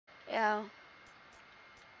Já.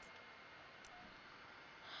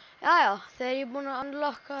 Já, þegar ég er búinn að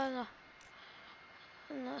unlocka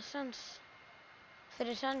þarna sens.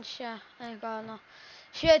 Fyrir sensja eitthvað þarna.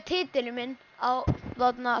 Séu titilinn minn á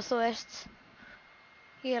þarna, þú veist.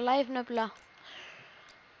 Ég er live nefnilega.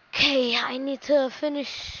 Okay, I need to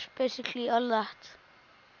finish basically all that.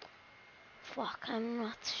 Fuck, I'm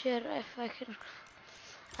not sure if I can...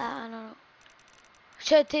 I don't know.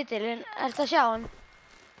 Séu titilinn, ertu að sjá hann?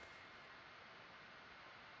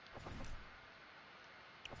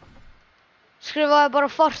 Skrifaði bara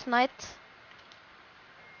Fortnite.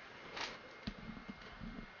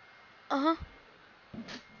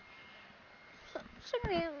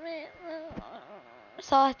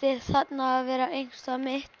 Það ætti þarna að vera einhverstað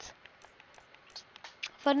mitt.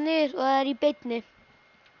 Fara niður og það er í beinni.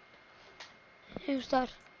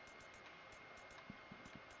 Einhverstaðar.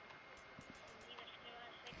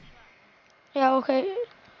 Já, ok.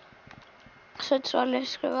 Sveinsvali,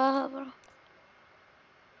 skrifaði það bara.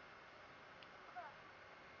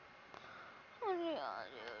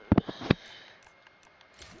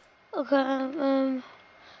 Ok,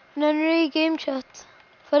 nennir í game chat.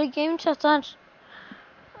 Fara í game chat hans.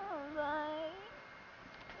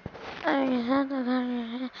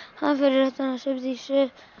 Hann fyrir þetta sem því sé.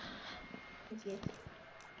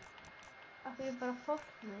 Akkur er bara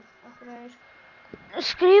Fortnite.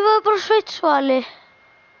 Skrifaðu bara Sveinsvali.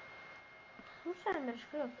 Þú sagði mér að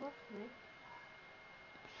skrifa Fortnite.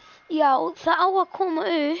 Já, það á að koma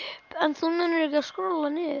upp, en þú nennir ekki að skrolla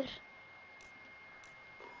niður.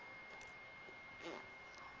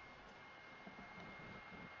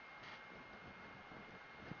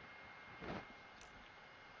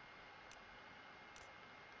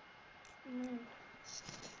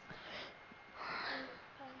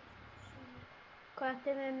 Hvað þetta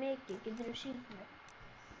er með mikið? Getur þú sýnt mér?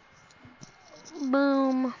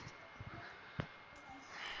 Boom.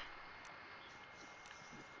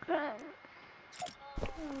 Oh,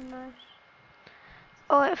 nice.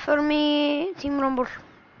 Og förum í Team Rumble.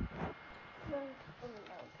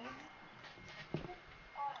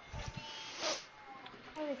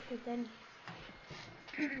 Það er skutin.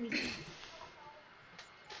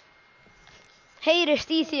 Heyrist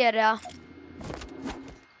í þér, eða?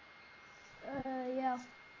 Já.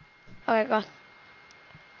 Ok, gott.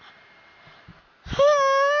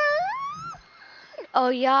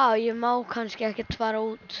 Ó já, ég má kannski ekkert fara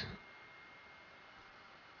út.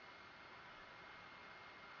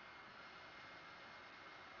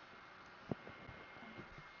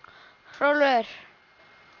 Hrólfur.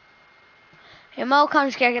 Ég má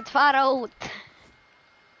kannski ekkert fara út.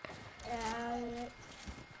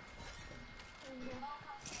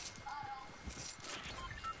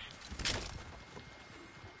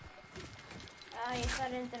 Já, ég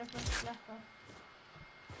þarf reyndar að fara að sleppa.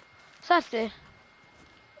 Sættu?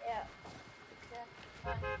 Já.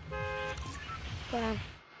 Hvað?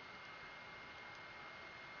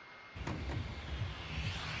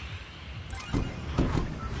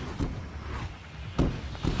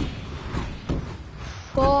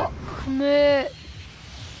 Fuck me.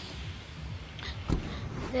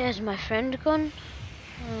 There's my friend gone.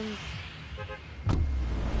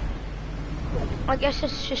 I guess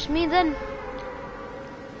it's just me then.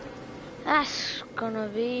 That's gonna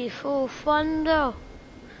be full fun though.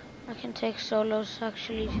 I can take solos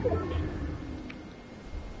actually.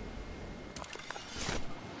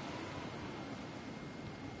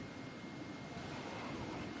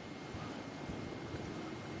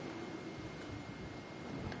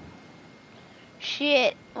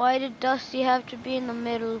 Shit, why did Dusty have to be in the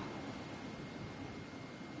middle?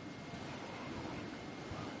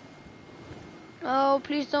 Oh,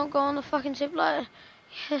 please don't go on the fucking zip line.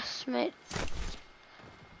 Yes, mate.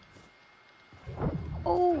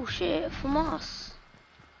 Oh shit, FAMAS.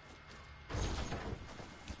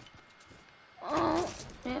 Oh,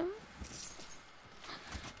 yeah.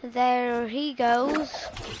 There he goes.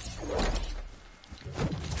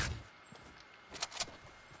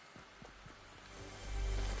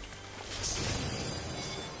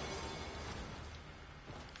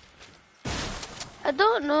 I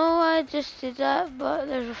don't know why I just did that, but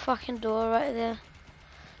there's a fucking door right there.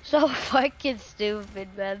 So fucking stupid,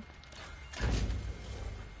 man.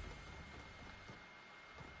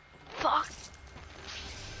 Fuck.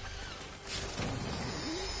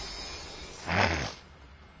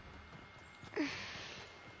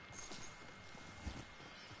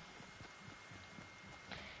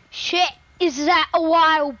 Shit, is that a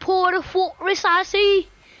wild porter fortress I see?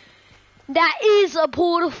 That is a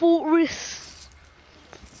porter fortress.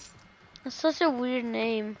 That's such a weird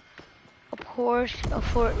name. A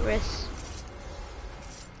fortress.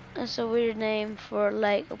 That's a weird name for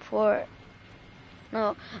like a port.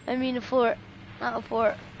 No, I mean a fort, not a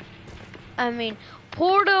port. I mean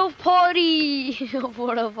porta potty.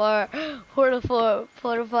 Porta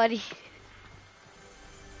potty.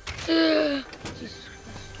 Jesus Christ.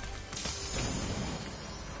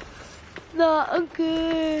 Not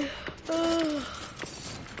okay.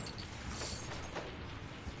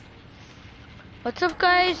 What's up,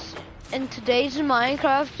 guys? In today's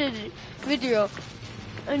Minecraft video,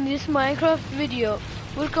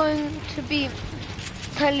 we're going to be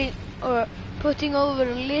telling or putting over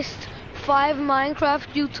a list 5 Minecraft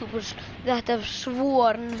YouTubers that have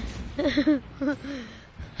sworn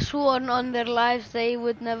on their lives they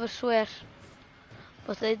would never swear,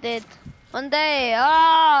 but they did one day.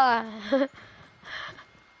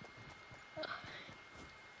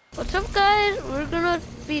 What's up, guys? We're gonna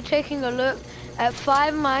be taking a look at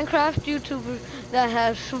 5 Minecraft YouTubers that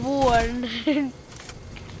have sworn.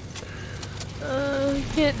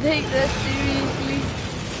 Can't take that seriously.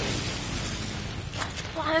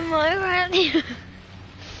 5 Minecraft.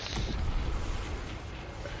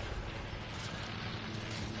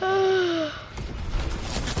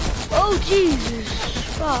 Oh Jesus!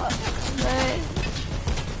 Fuck, man.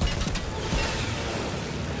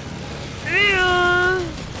 Yeah.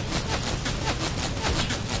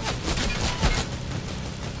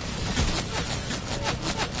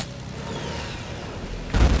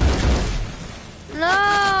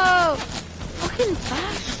 No! Fucking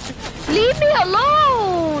bastard! Leave me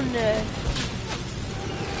alone!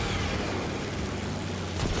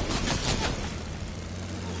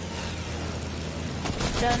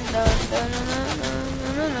 Dun, dun, dun, dun,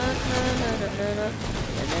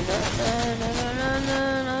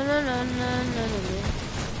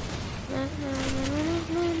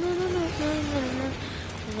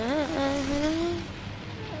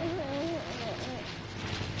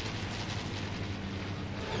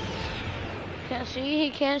 can't see, he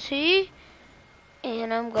can't see.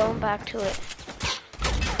 And I'm going back to it.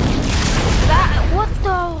 What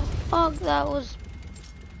the fuck? That was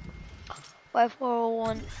by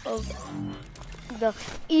 401 of the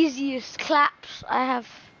easiest claps I have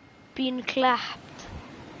been clapped.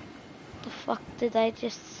 The fuck did I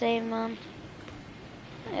just say, man?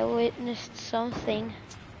 I witnessed something.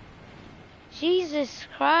 Jesus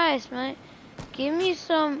Christ, man. Give me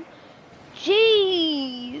some...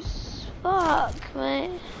 Jeez. Fuck,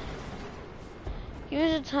 man. Give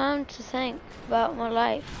me the time to think about my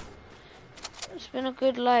life. It's been a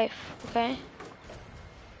good life, okay?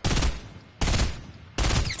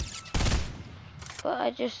 But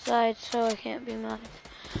I just died, so I can't be mad.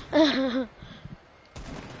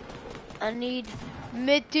 I need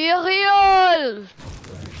material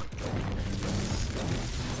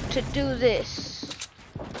to do this.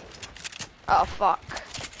 Oh fuck.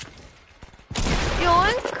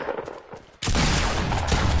 Yoink!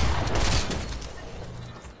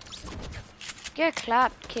 Get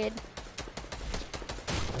clapped, kid.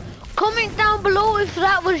 Comment down below if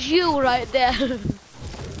that was you right there.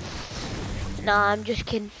 Nah, I'm just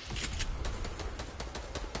kidding.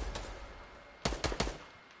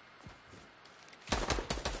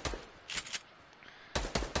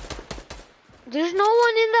 There's no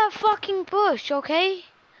one in that fucking bush, okay?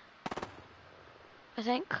 I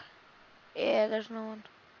think. Yeah, there's no one.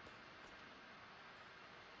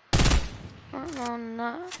 Oh,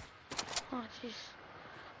 no. Oh, jeez.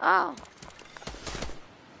 Oh.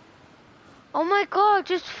 Oh my god,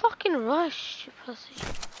 just fucking rush, you pussy.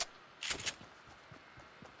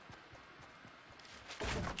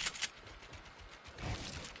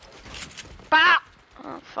 Bah!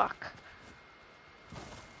 Oh, fuck.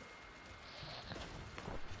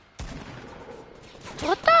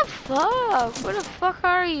 What the fuck? Where the fuck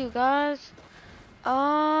are you guys?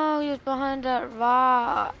 Oh, you're behind that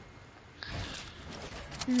rock.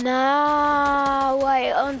 Now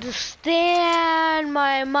I understand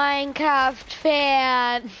my Minecraft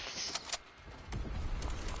fans.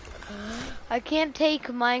 I can't take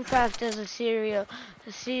Minecraft as a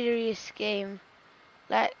serious game.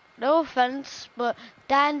 Like, no offense, but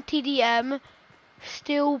Dan TDM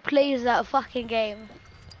still plays that fucking game.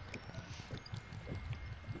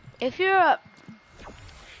 If you're a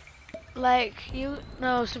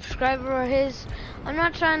subscriber of his, I'm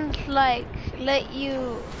not trying to like let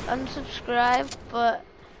you unsubscribe, but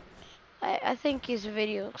I think his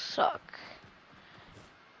videos suck.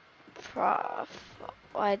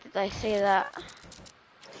 Why did I say that?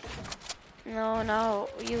 No,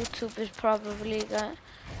 YouTube is probably that.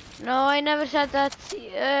 No, I never said that.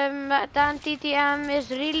 Dan TTM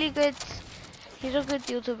is really good. He's a good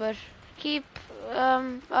YouTuber. Keep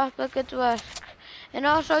up the good work. And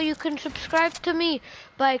also you can subscribe to me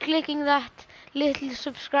by clicking that little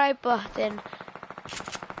subscribe button.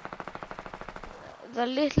 The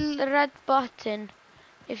little red button.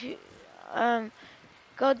 If you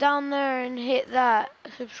go down there and hit that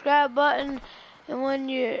subscribe button, and when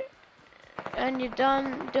you're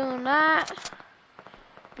done doing that,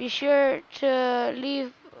 be sure to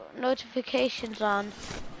leave notifications on.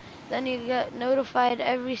 Then you get notified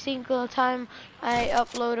every single time I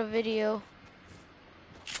upload a video.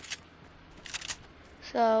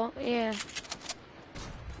 So yeah,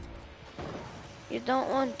 you don't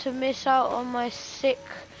want to miss out on my sick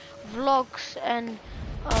vlogs and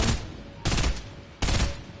oh,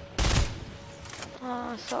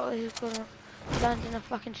 I thought he was gonna land in a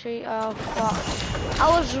fucking tree. Oh fuck! I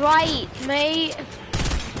was right, mate.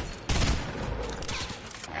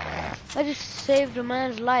 I just saved a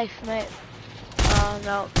man's life, mate. Oh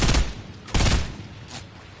no.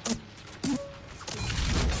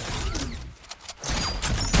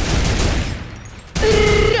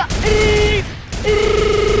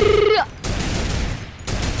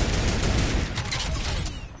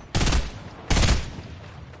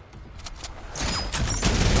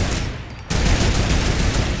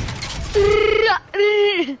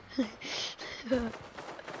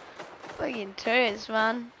 Fucking turrets,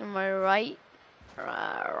 man. Am I right?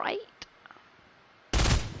 Right.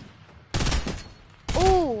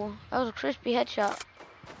 Oh, that was a crispy headshot.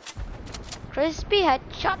 Crispy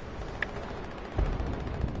headshot.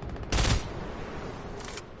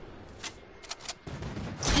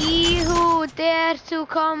 He who dares to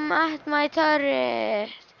come at my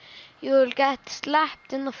turret, you'll get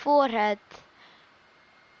slapped in the forehead.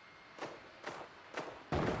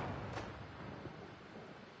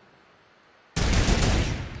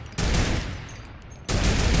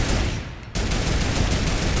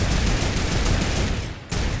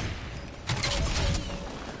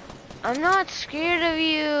 I'm not scared of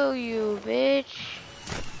you, you bitch.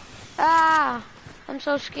 Ah, I'm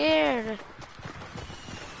so scared.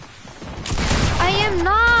 I am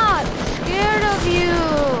not scared of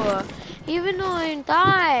you. Even though I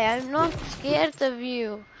die, I'm not scared of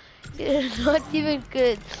you. It's not even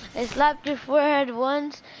good. I slapped your forehead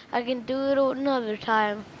once, I can do it another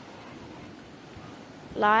time.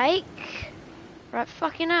 Like, right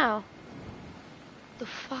fucking now. The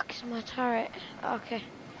fuck is my turret? Okay.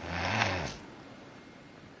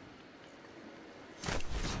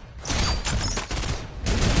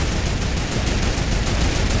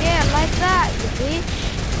 Yeah, like that, you bitch.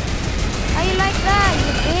 How you like that,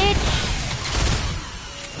 you bitch?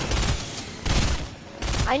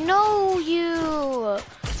 I know you.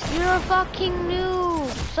 You're a fucking noob.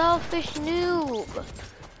 Selfish noob.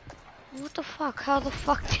 What the fuck? How the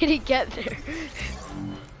fuck did he get there?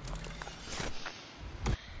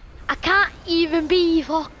 I can't even be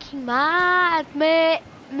fucking mad, mate.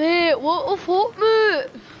 Mate, what the fuck, mate?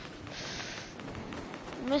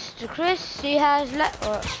 Mr. Chrissy has left,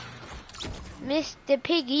 or Mr.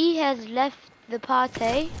 Piggy has left the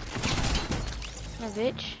party. My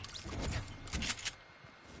bitch.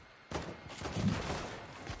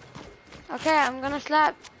 Okay, I'm gonna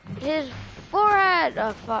slap his forehead.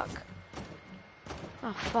 Oh fuck.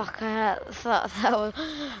 Oh fuck, I thought that was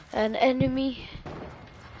an enemy.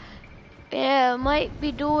 Yeah, I might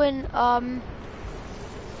be doing a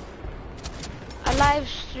live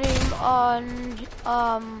stream on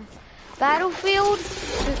Battlefield,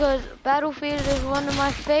 because Battlefield is one of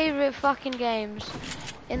my favorite fucking games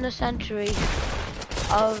in the century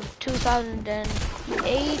of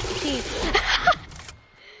 2018.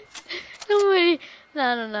 Somebody,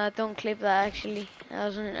 no, don't clip that actually. That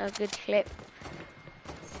wasn't a good clip.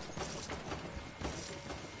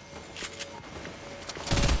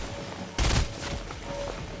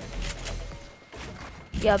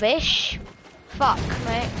 Yeah, bish. Fuck,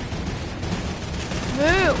 mate.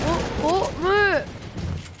 Mate, what, mate?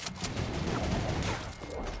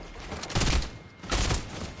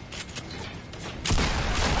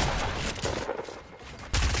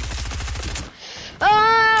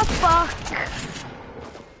 Ah, fuck.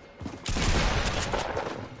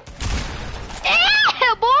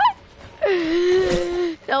 Yeah, boy.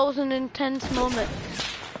 That was an intense moment.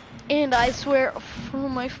 And I swear, for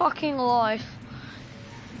my fucking life.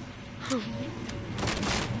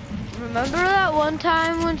 Remember that one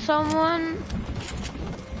time when someone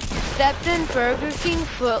stepped in Burger King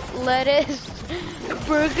foot lettuce?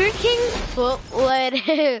 Burger King foot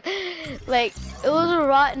lettuce. Like, it was a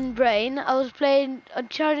rotten brain. I was playing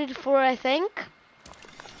Uncharted 4, I think.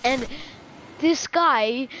 And this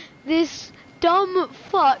guy, this dumb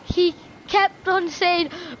fuck, he kept on saying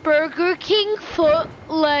Burger King foot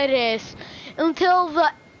lettuce. until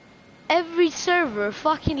every server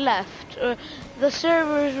fucking left. The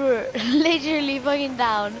servers were literally fucking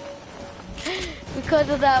down because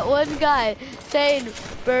of that one guy saying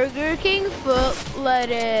Burger King foot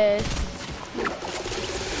lettuce.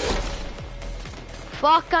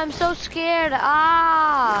 Fuck, I'm so scared.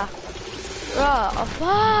 Ah. Oh,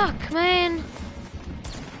 fuck, man.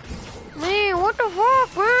 Man, what the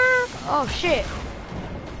fuck, man? Oh, shit.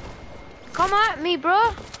 Come at me,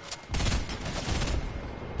 bro.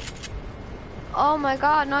 Oh my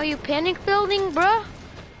god, now you panic building, bro?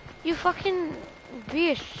 You fucking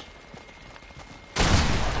bitch.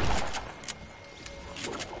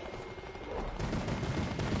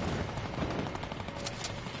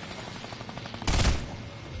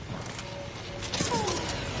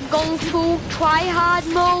 Going to try hard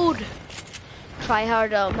mode. Try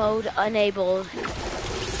hard mode enabled.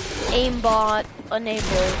 Aimbot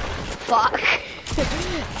enabled. Fuck.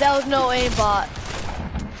 There was no aimbot.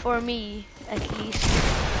 For me, at least.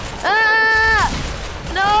 Ah!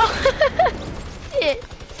 No! Shit.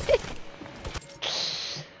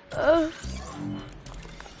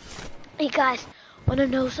 Hey guys, wanna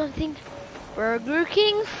know something? Burger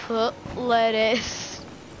King foot lettuce.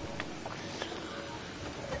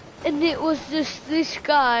 And it was just this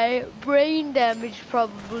guy, brain damage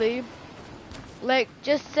probably, like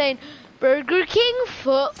just saying Burger King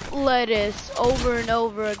foot lettuce over and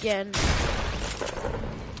over again.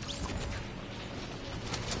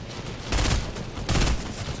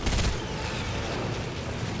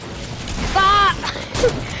 Fuck!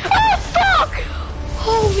 Oh fuck!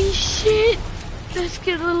 Holy shit! That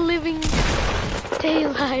scared the living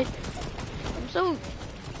daylight. I'm so...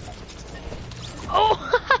 Oh!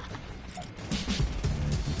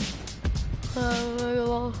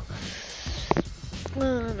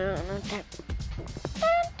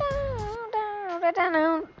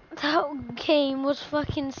 That game was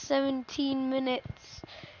fucking 17 minutes.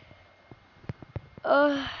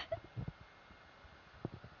 Can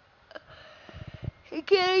I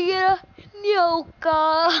get a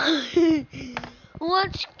nyoka?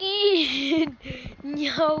 What's good?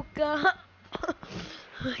 Nyoka.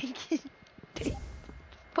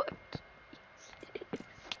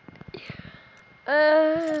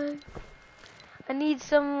 I need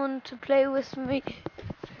someone to play with me.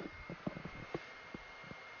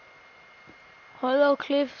 Hello,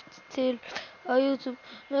 Cliff till YouTube.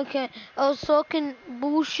 Okay, I was talking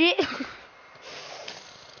bullshit.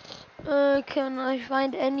 Can I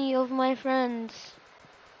find any of my friends?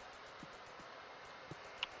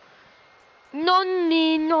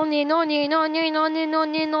 Nonni, nonni, nonni, nonni, nonni,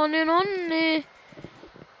 nonni, nonni, nonni.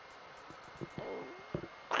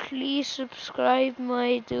 Please subscribe,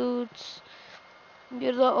 my dudes.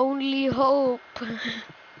 You're the only hope.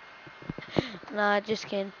 Nah, just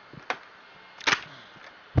kidding.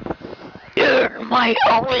 You're my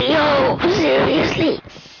only hope, seriously.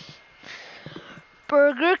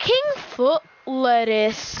 Burger King foot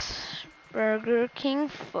lettuce. Burger King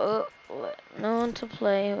foot lettuce. No one to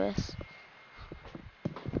play with.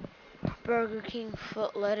 Burger King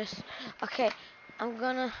foot lettuce. Okay, I'm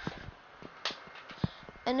gonna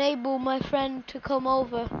enable my friend to come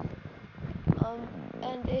over.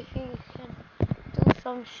 And if he can do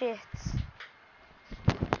some shits,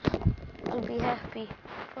 I'll be happy.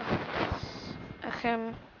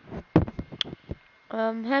 Okay.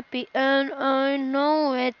 I'm happy and I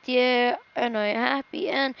know it, yeah. And I'm happy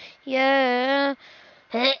and yeah.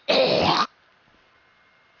 I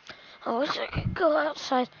wish I could go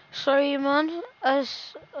outside. Sorry, man.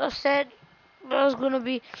 As I said, that was gonna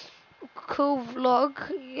be a cool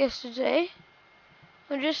vlog yesterday.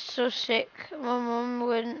 I'm just so sick. My mom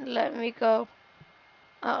wouldn't let me go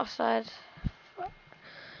outside.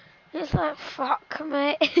 It's like, fuck,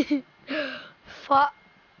 mate. Fuck.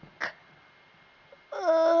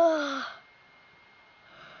 I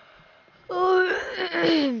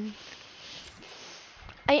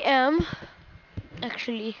am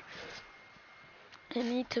actually. I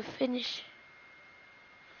need to finish.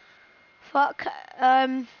 Fuck.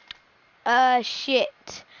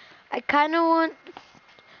 Shit. I kind of want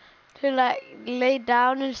to like lay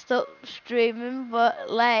down and stop streaming, but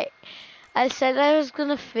like I said I was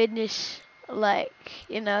gonna finish, like,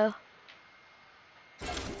 you know,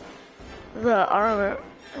 the armor.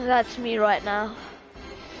 That's me right now.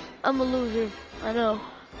 I'm a loser, I know.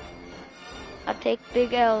 I take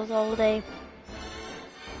big L's all day.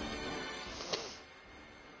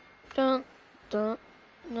 Don't, no,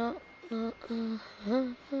 no, no,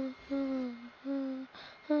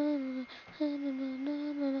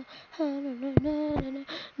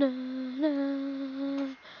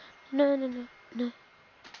 no.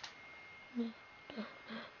 I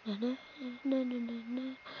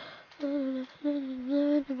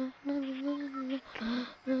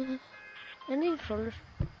need controllers.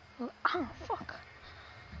 Oh, fuck.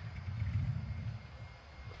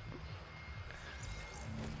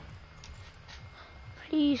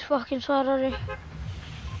 Please fucking svara þig.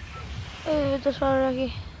 Auðvitað svarar ekki.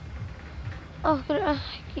 Okkur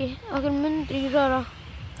ekki. Okkur myndir ekki svara.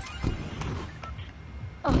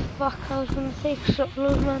 Oh fuck, I was gonna take so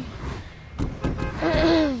close, man.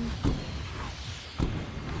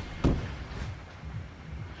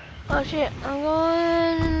 Oh shit, I'm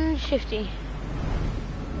going shifty.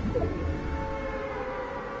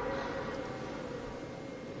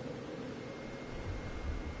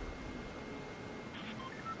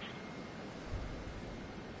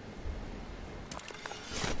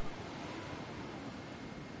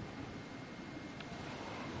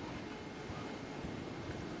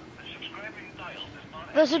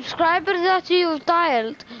 The subscriber that you've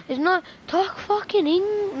dialed is not talk fucking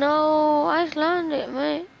no Icelandic,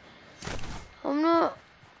 mate. I'm not.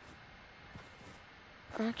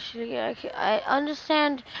 Actually, I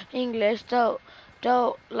understand English. Don't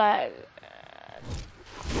like.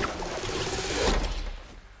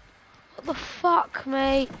 What the fuck,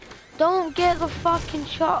 mate? Don't get the fucking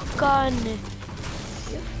shotgun. You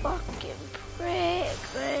fucking prick,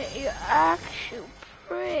 mate. You actual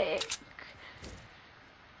prick.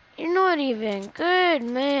 You're not even good,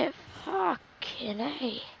 mate. Fucking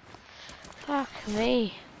A. Fuck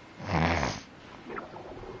me.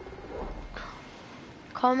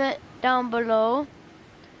 Comment down below.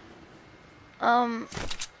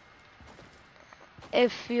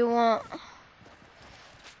 If you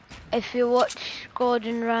watch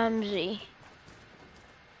Gordon Ramsay.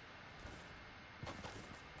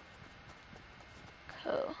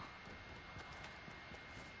 Cool.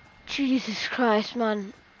 Jesus Christ,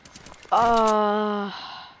 man.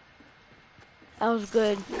 That was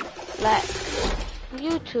good. Like,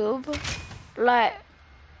 YouTube, like,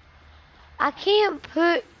 I can't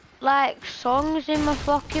put, like, songs in my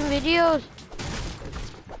fucking videos.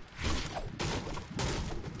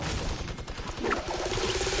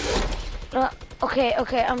 Okay,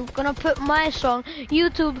 I'm gonna put my song.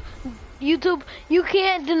 YouTube, you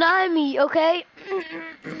can't deny me, okay?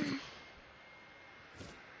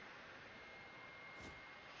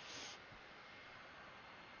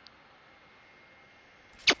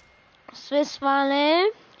 Swiss Valley,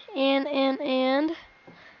 and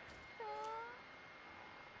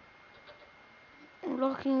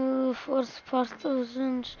blocking fourth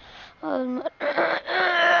partisans.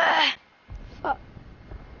 Fuck.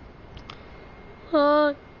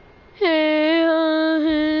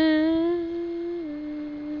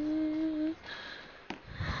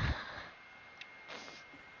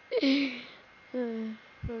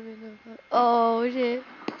 Oh shit.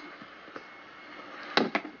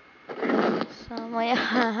 Samaya.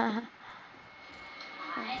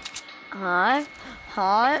 Hi.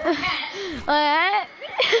 Alright.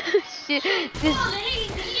 Shit.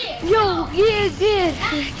 Yo, yeah.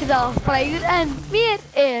 Kita flyger en mer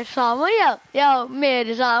samma ja. Ja,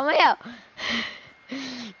 mer samma ja.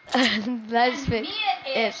 Let's be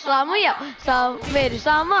samma ja. Mer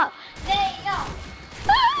samma.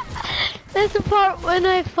 That's the part when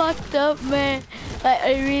I fucked up, man. Like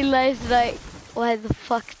I realized, like, why the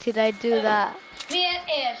fuck did I do that?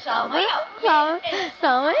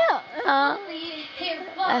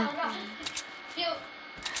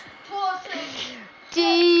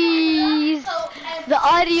 Jeez, the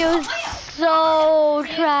audio's so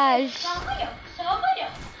trash.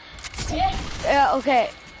 Yeah, okay.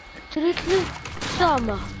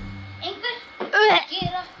 Summer.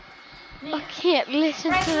 I can't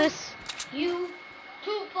listen to this.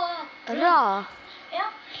 Raw.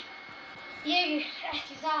 Ég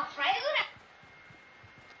ekki það frægur.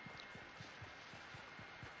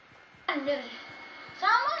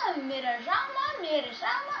 Mér er sama.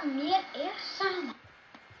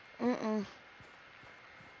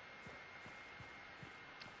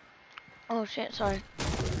 Oh shit, sorry.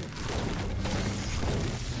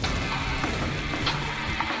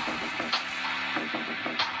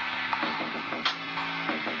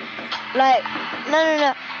 Like,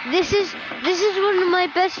 no. This is one of my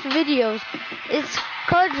best videos. It's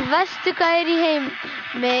called Vestukæri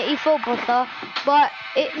heimi í fótbolta, but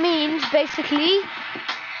it means basically,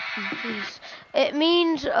 it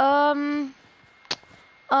means the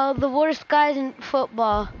worst guys in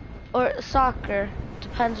football or soccer,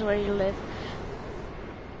 depends where you live.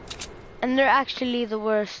 And they're actually the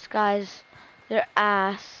worst guys. They're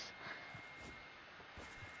ass.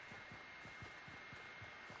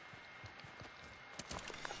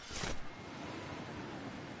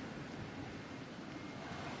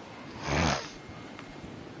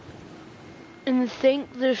 and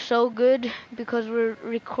think they're so good because we're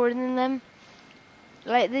recording them.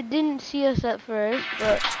 Like, they didn't see us at first,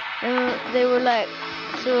 but they were like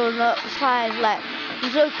throwing up signs like,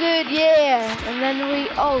 "You're so good, yeah!" And then we,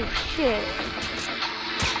 oh shit.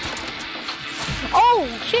 Oh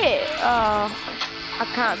shit! I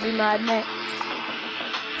can't be mad, mate.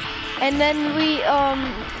 And then we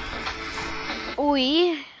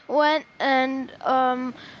went and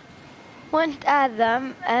went at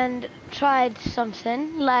them and tried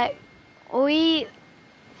something. Like, we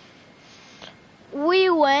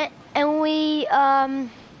went and we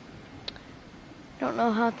don't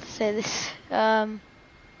know how to say this, and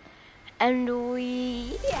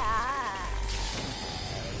we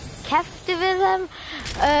captivated them,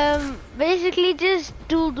 basically just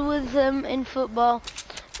dueled with them in football.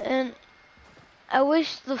 And I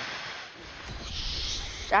wish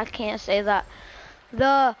I can't say that.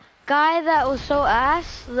 The guy that was so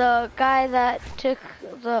ass, the guy that took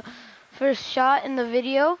the first shot in the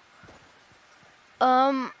video,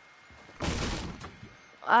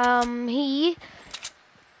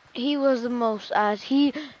 he was the most ass.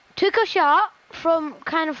 He took a shot from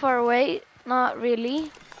kind of far away, not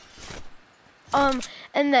really. And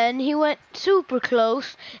then he went super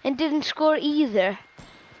close and didn't score either.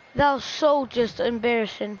 That was so just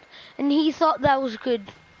embarrassing. And he thought that was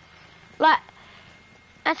good. Like,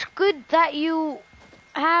 that's good that you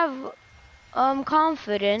have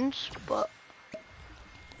confidence, but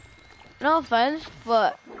no offense,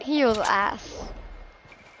 but he was ass.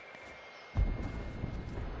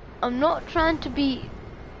 I'm not trying to be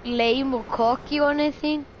lame or cocky or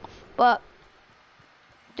anything, but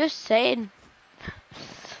just saying.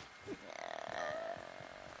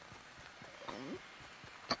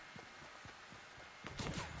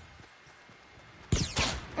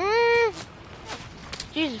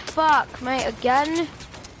 Jesus fuck, mate, again?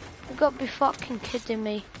 You gotta be fucking kidding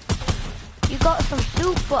me. You got some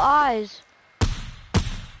super eyes.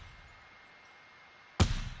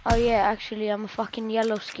 Oh yeah, actually, I'm a fucking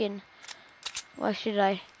yellow skin. Why should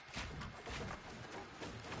I?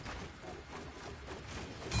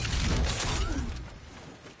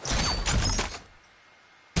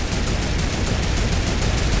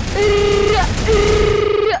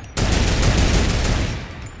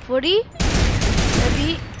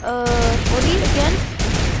 Maybe 40 again.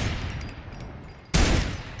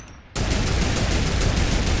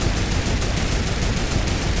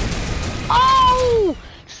 Oh!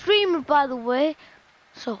 Streamer, by the way.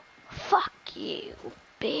 So, fuck you,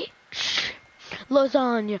 bitch.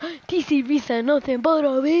 Lasagna. TCV said nothing but a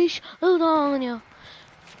bitch. Lasagna.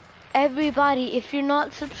 Everybody, if you're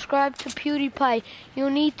not subscribed to PewDiePie, you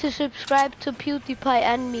need to subscribe to PewDiePie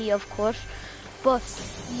and me, of course. But,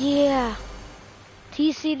 yeah.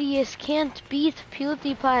 TCDS can't beat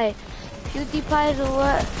PewDiePie. PewDiePie is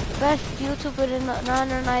the best YouTuber in the... No,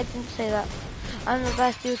 I didn't say that. I'm the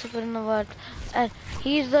best YouTuber in the world. And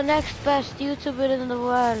he's the next best YouTuber in the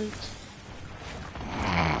world.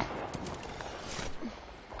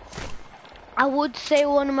 I would say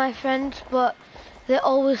one of my friends, but they're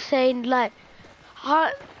always saying, like,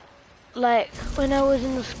 when I was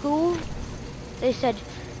in the school, they said,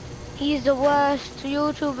 he's the worst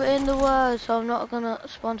YouTuber in the world, so I'm not gonna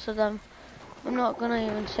sponsor them. I'm not gonna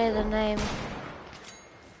even say the name.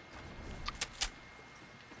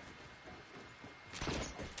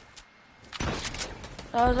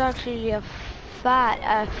 That was actually a fat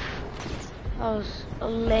F. That was a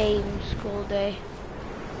lame school day.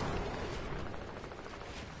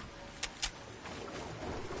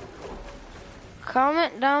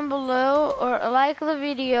 Comment down below or like the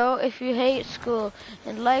video if you hate school,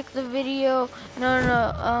 and like the video.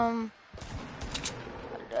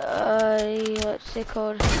 What's it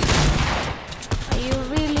called? Are you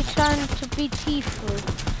really trying to be Tifu?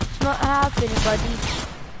 It's not happening, buddy.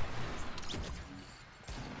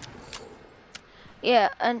 Yeah,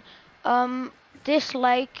 and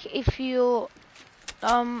dislike if you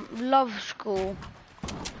love school.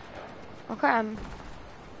 Okay.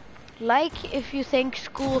 Like if you think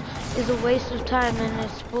school is a waste of time and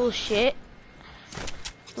it's bullshit.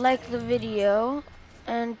 Like the video,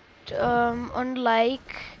 and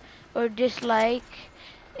unlike or dislike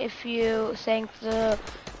if you think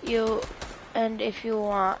if you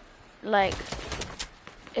want, like,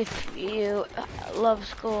 if you love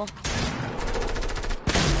school.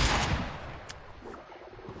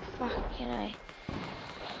 Fucking I.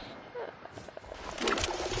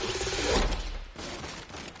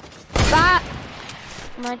 That!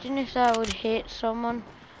 Imagine if that would hit someone.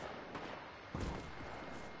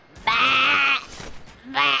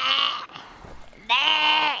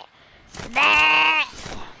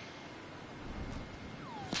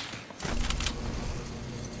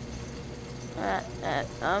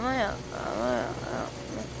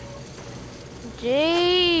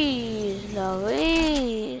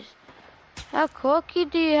 How cocky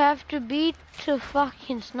do you have to be to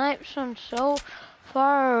fucking snipe some so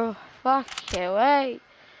far fucking away?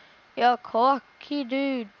 You're cocky,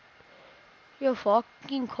 dude. You're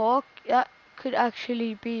fucking cocky. That could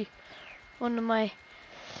actually be one of my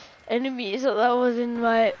enemies that was in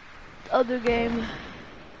my other game.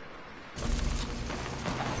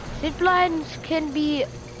 Zip lines can be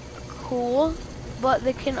cool, but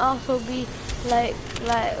they can also be like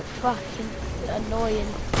fucking annoying.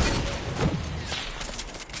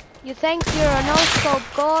 You think you're a no-scope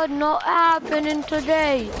god? Not happening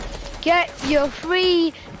today. Get your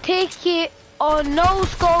free ticket on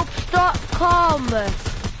noscopes.com.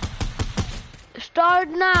 Start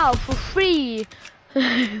now for free.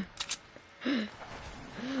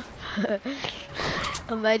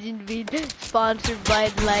 Imagine being sponsored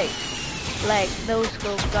by like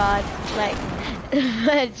no-scope god. Like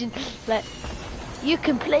imagine like you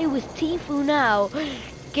can play with Tifu now.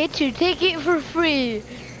 Get your ticket for free.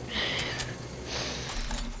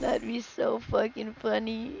 That'd be so fucking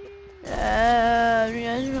funny. I'm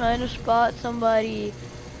just trying to spot somebody.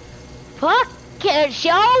 Fucking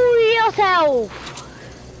show yourself!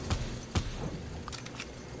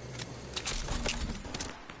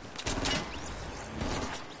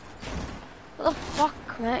 What the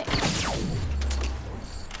fuck, mate?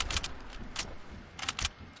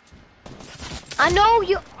 I know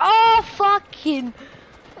you are fucking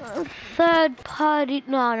third party.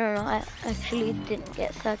 No, I actually didn't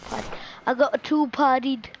get third party. I got a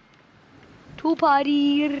two-partied.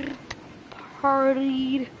 Two-partied.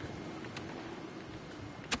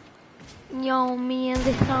 Yo, me and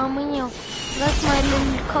the salmon, yo. That's my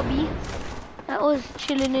little cubby. That was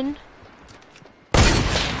chilling in.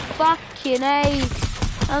 Fucking A.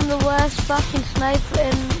 I'm the worst fucking sniper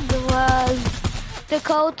in the world.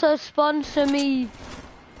 Dakota, sponsor me.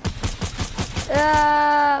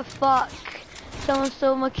 Ah, fuck. Someone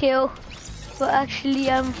stole my kill. But actually,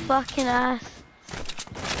 I'm fucking ass.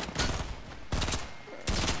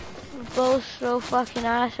 We both so fucking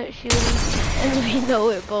ass at shooting. And we know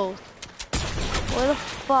it both. Where the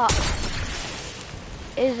fuck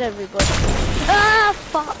is everybody? Ah,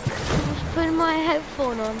 fuck. I was putting my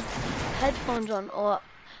headphones on, or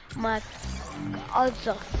my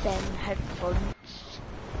other than headphones.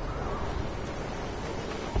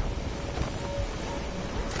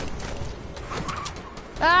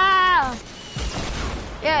 Ah!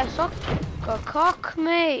 Yeah, suck a cock,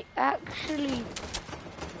 mate, actually.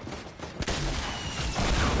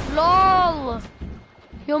 LOL!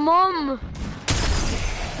 Your mom!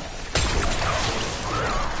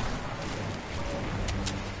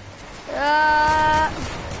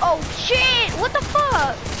 Oh shit! What the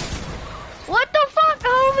fuck? What the fuck,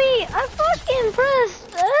 homie? I fucking pressed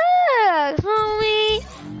X, homie.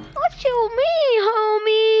 What you mean,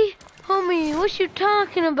 homie? Homie, what you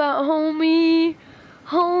talking about, homie?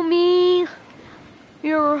 Homie,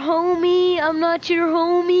 you're a homie. I'm not your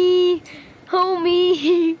homie.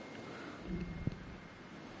 Homie.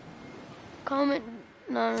 Comment.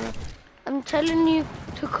 No. I'm telling you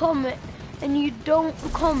to comment, and you don't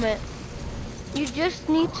comment. You just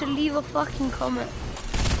need to leave a fucking comment.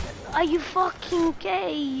 Are you fucking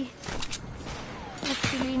gay?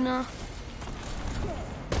 Actually, no.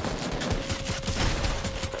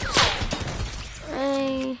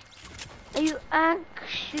 Hey, are you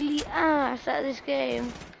actually ass at this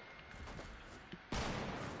game?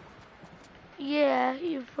 Yeah,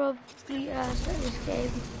 you're probably ass at this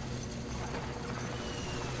game.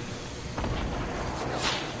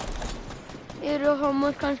 Eru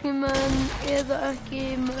homar kannski menn eða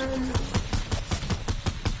ekki menn?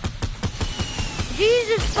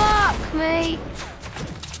 Jesus fuck, mate!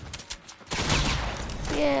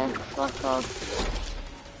 Yeah, fuck off.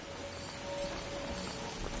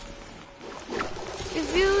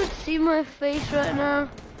 If you would see my face right now,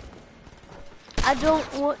 I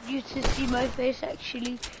don't want you to see my face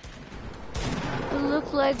actually. I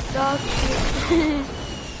look like dog shit.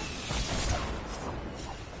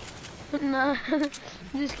 Nah,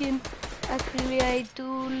 just kidding. Actually, I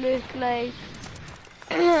do look like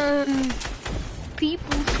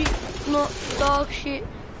people shit, not dog shit.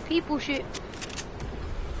 People shit.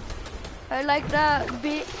 I like that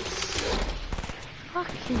bit.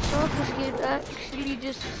 Fucking soccer kid actually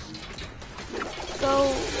just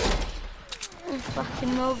go and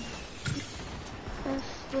fucking knob.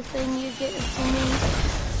 That's the thing you get from me.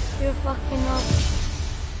 You're fucking knob.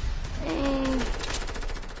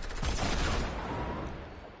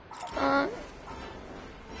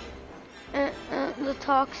 And the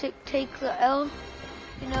toxic take the L.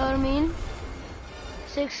 You know what I mean?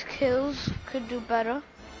 6 kills could do better.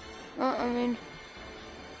 I mean,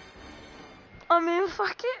 I mean,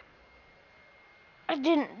 fuck it. I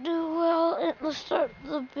didn't do well at the start,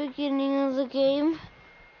 the beginning of the game.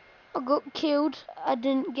 I got killed. I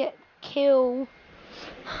didn't get killed.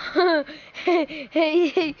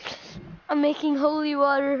 Hey, I'm making holy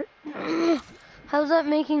water. How's that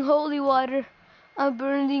making holy water? I'm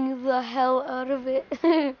burning the hell out of it.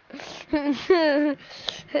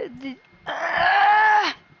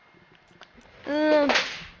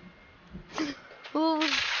 Oh,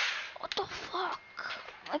 what the fuck?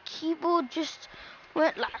 My keyboard just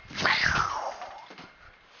went like...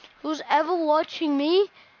 Who's ever watching me?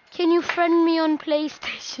 Can you friend me on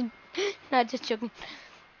PlayStation? Nah, just joking.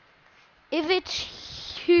 If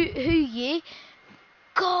it's who ye,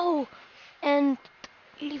 go and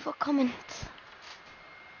leave a comment.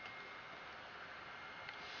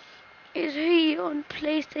 Is he on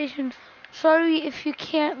PlayStation? Sorry if you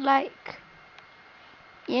can't like,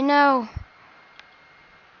 you know.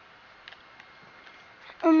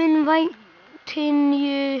 I'm inviting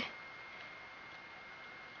you.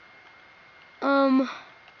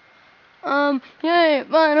 Yeah,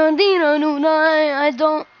 but I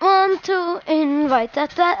don't want to invite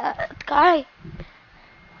that guy.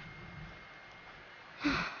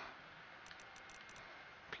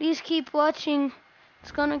 Please keep watching.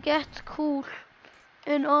 It's gonna get cool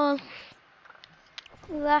and all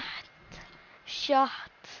that shot.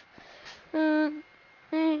 I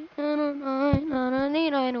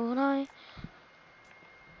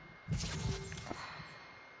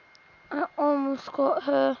almost got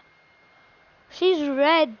her. She's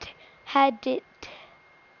red-headed.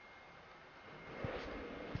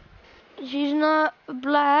 She's not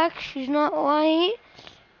black. She's not white.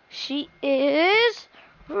 She is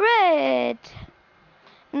red.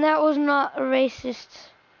 And that was not racist.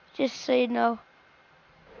 Just so you know.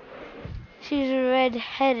 She's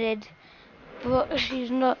red-headed, but she's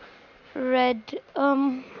not red.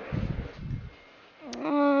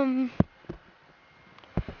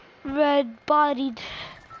 Red-bodied.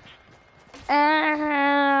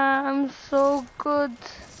 I'm so good.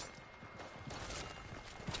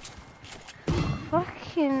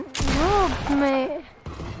 Fucking noob, mate.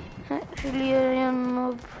 Actually, I am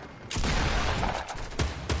noob.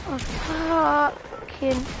 Oh,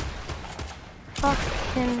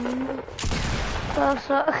 fucking. So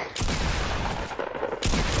suck.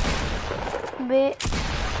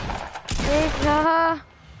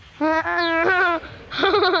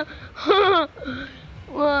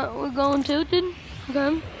 What, we're going tilted?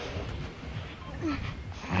 Okay.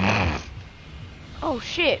 Oh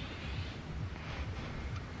shit.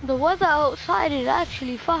 The weather outside is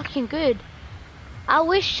actually fucking good. I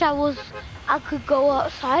wish I could go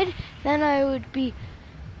outside, then I would be,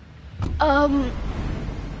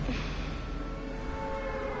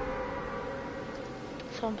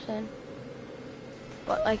 something.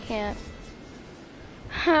 But I can't.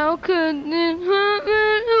 How could this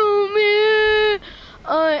happen to me?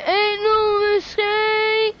 I ain't no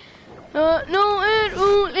mistake. No, it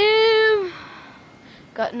won't live.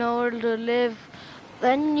 Got nowhere to live.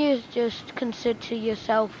 Then you just consider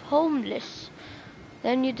yourself homeless.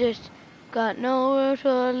 Then you just got nowhere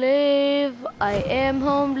to live. I am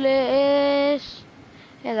homeless.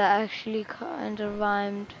 Yeah, that actually kind of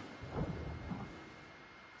rhymed.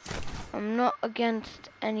 I'm not against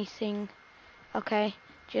anything. Okay,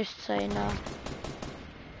 just so you know.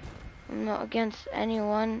 I'm not against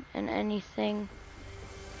anyone and anything.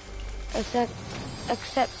 Except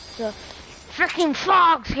the freaking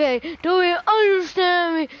frogs, okay? Do you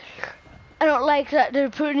understand me? I don't like that they're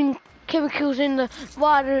putting chemicals in the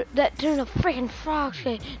water that turn the freaking frogs,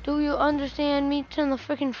 okay? Do you understand me? Turn the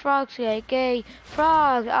freaking frogs, okay?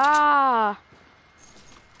 Frogs, ah!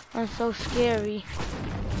 That's so scary.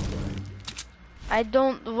 I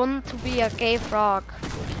don't want to be a gay frog.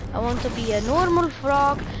 I want to be a normal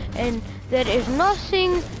frog, and there is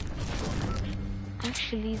nothing.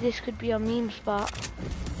 Actually, this could be a meme spot.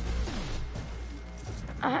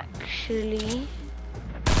 Actually,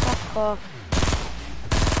 fuck off.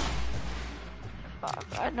 Fuck,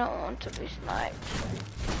 I don't want to be sniped.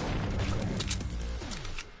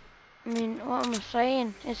 I mean, what am I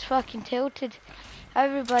saying? It's fucking tilted.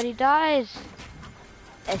 Everybody dies.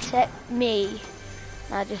 Except me.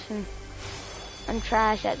 Nah, I'm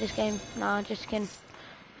trash at this game. Nah, just kidding.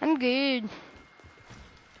 I'm good.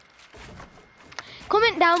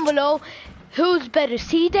 Comment down below who's better,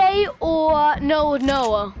 C-Day or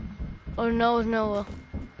Noah? Or Noah.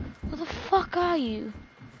 What the fuck are you?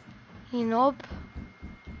 You knob.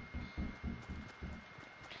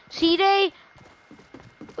 C-Day?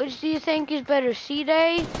 Which do you think is better,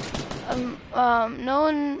 C-Day? Noah,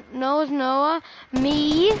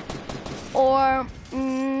 me, or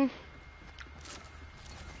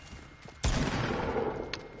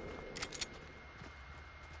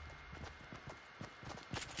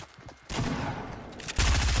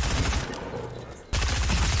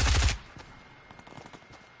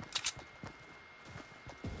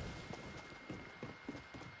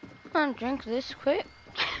I'll drink this quick.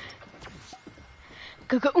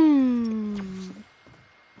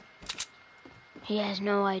 He has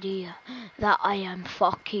no idea that I am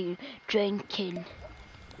fucking drinking.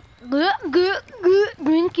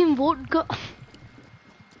 Drinking vodka.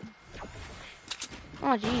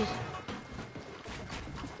 Oh jeez.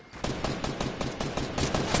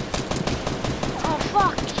 Oh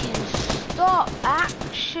fucking stop,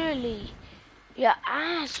 actually. Your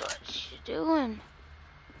ass, what you doing?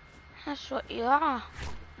 That's what you are.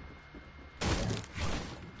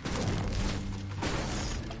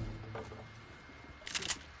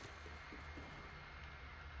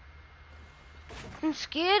 I'm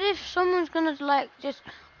scared if someone's gonna like just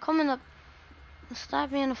come in and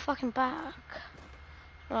stab me in the fucking back.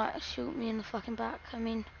 Right, shoot me in the fucking back. I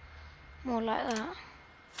mean, more like that.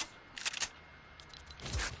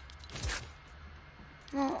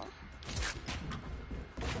 No.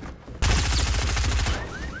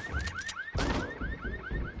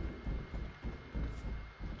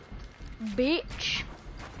 Bitch.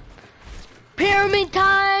 Pyramid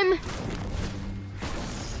time!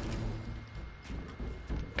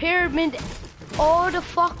 Pyramid all the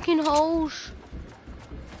fucking holes.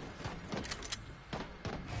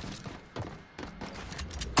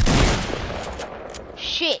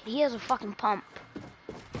 Shit, he has a fucking pump.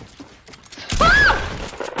 Ah!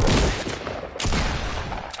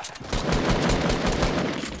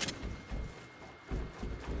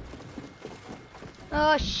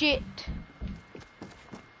 Oh shit.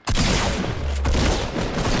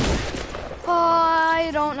 Oh, I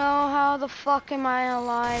don't know how the fuck am I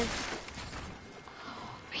alive.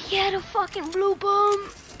 He had a fucking blue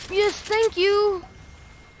pump. Yes, thank you.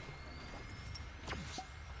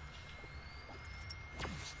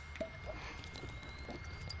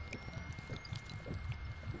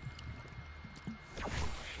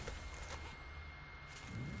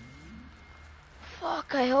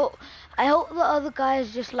 Fuck, I hope the other guy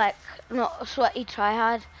is just like not a sweaty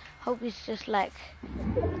tryhard. Hope he's just like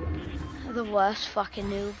the worst fucking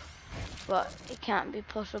noob. But it can't be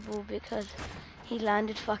possible because he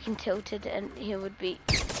landed fucking tilted and he would be...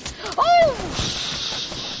 Oh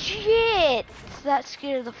shit! That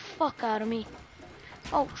scared the fuck out of me.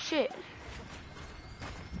 Oh shit.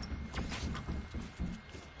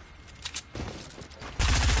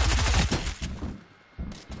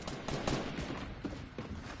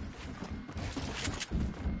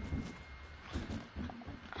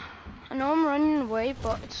 I know I'm running away,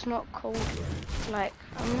 but it's not cold. Like,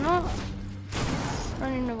 I'm not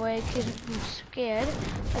running away because I'm scared.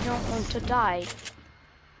 I don't want to die.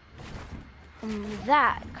 I'm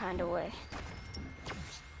that kind of way.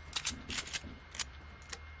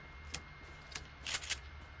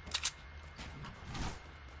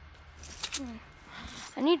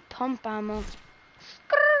 I need pump ammo.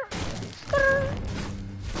 Skrr, skrr.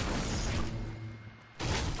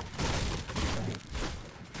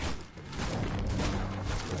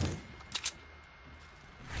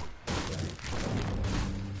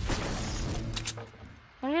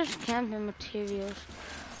 I'm just camping materials.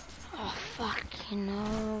 Oh, fucking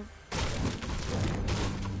no.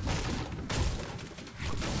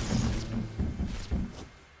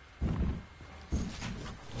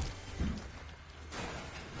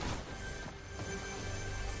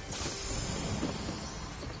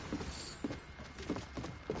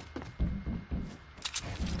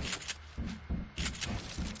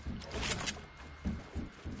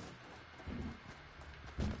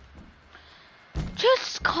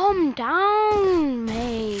 Just calm down,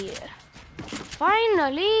 mate.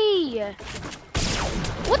 Finally.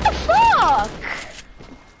 What the fuck?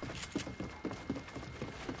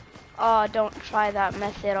 Oh, don't try that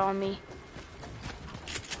method on me.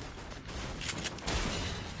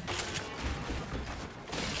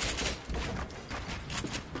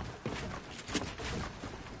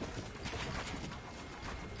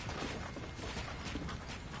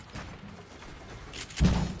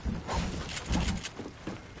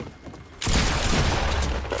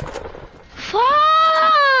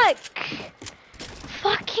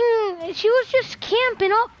 She was just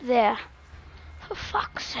camping up there. For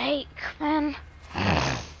fuck's sake, man.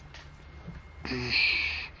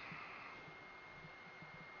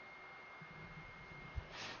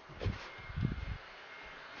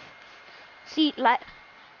 See, like,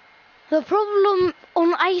 the problem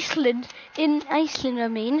on Iceland, I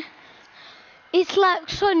mean, it's like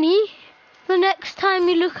sunny. The next time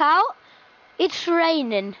you look out, it's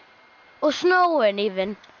raining or snowing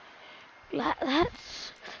even. Like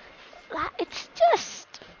that's like it's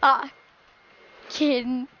just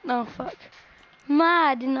kidding. No fuck.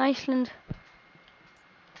 Mad in Iceland.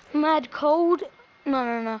 Mad cold.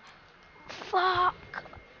 No. Fuck.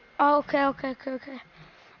 Okay.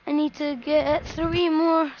 I need to get 3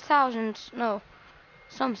 more thousands. No,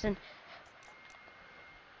 something.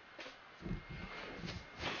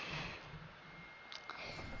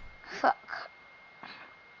 Fuck.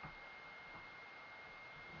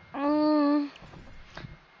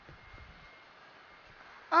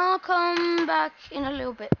 I'll come back in a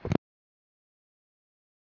little bit.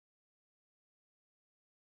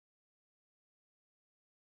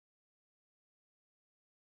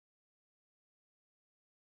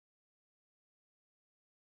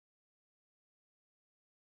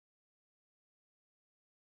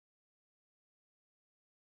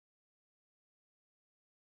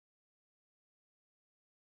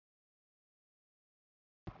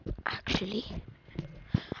 Actually,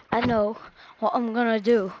 I know what I'm gonna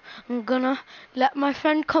do. I'm gonna let my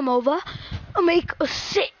friend come over and make a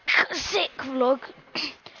sick vlog.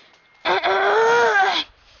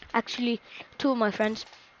 Actually, 2 of my friends,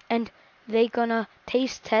 and they gonna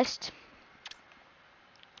taste test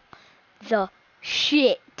the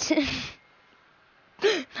shit.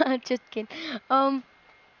 No, just kidding.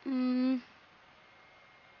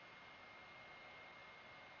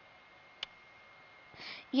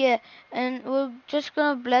 Yeah, and we're just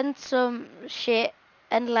gonna blend some shit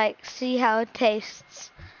and like see how it tastes.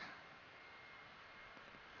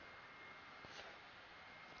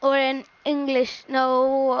 Or in English,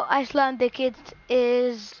 no, Icelandic it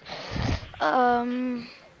is, in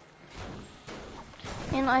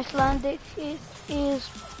Icelandic it is,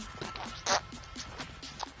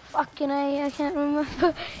 fucking I can't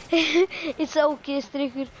remember. It's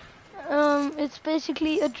Ákisdrykkur. It's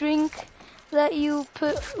basically a drink that you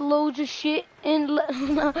put loads of shit in,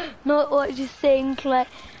 not what you think, like,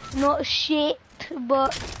 not shit,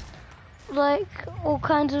 but like all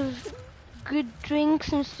kinds of good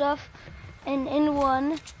drinks and stuff, and in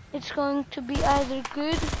one it's going to be either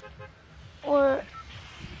good or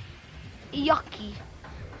yucky,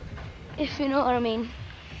 if you know what I mean.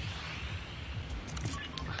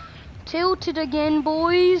 Tilted again,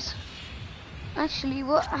 boys. Actually,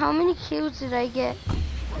 how many kills did I get?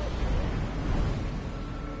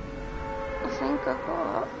 I think I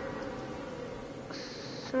got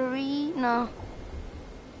 3, no,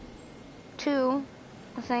 2,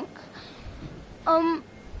 I think. I'm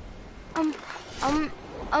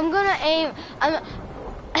gonna aim.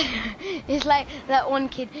 It's like that one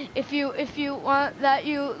kid. If you want that,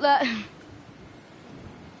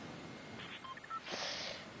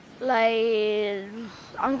 like,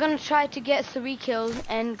 I'm gonna try to get 3 kills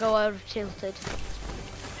and go out of tilted.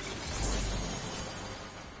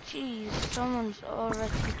 Jeez, someone's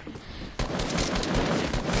already.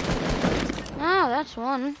 Ah, that's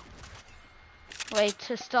one. Way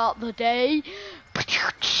to start the day.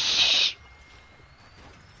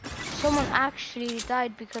 Someone actually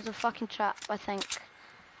died because of fucking trap, I think.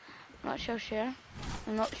 I'm not so sure.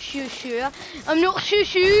 I'm not so sure.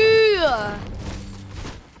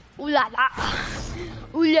 Ooh la la.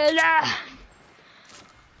 Ooh la la.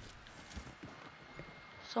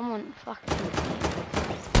 Someone fucking.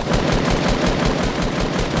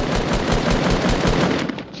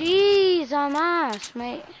 Jeez, I'm ass,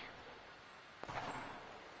 mate.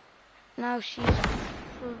 Now she's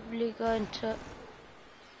probably going to.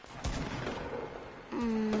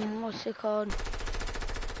 What's it called?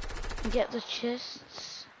 Get the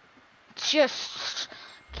chests. Just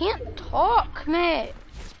can't talk, mate.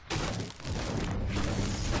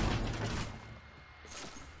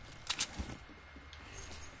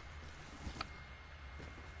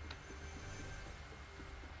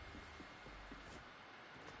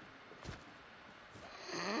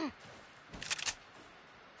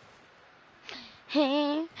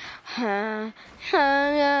 Hey,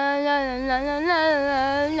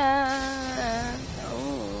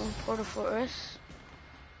 oh, Portal Fortress.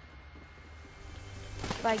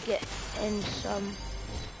 If I get in some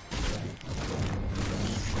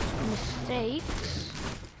mistakes.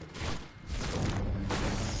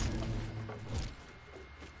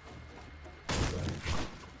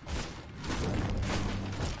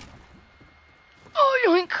 Oh,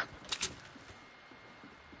 yoink!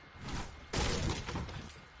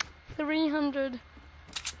 300.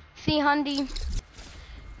 300.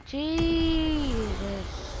 Jesus.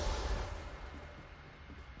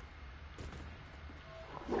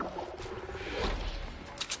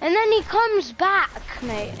 And then he comes back,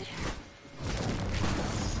 mate.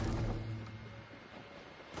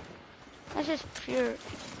 That's just pure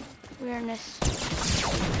weirdness.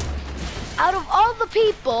 Out of all the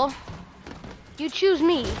people, you choose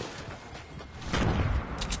me.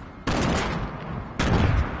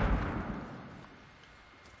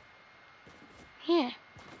 Yeah,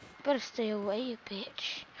 better stay away, you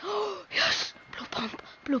bitch. Oh, yes! Blue pump,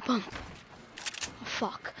 blue pump. Oh,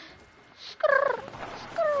 fuck. Skrrr,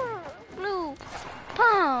 skrrr, blue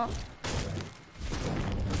pump.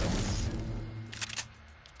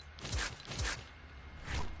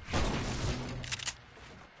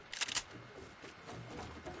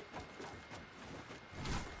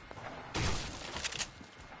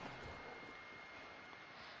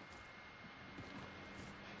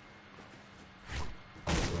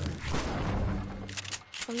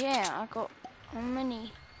 Oh yeah, I got a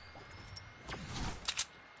mini.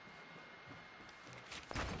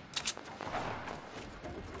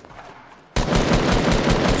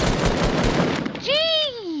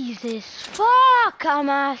 Jesus, fuck, I'm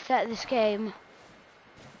ass at this game.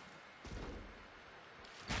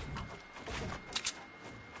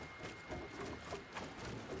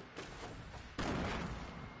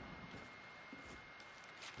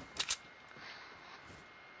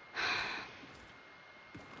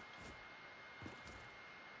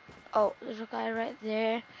 Oh, there's a guy right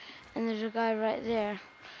there, and there's a guy right there.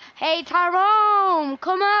 Hey, Tyrone,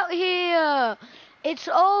 come out here. It's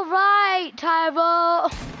all right, Tyrone.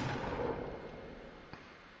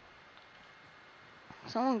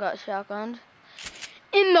 Someone got shotgunned.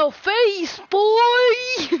 In the face,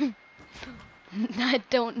 boy! I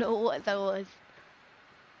don't know what that was.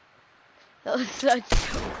 That was such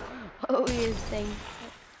a weird thing.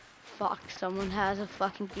 Fuck, someone has a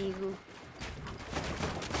fucking deagle.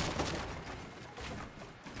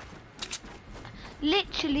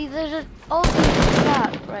 Literally, there's an ultimate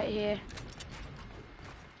trap right here.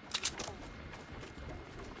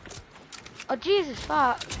 Oh, Jesus,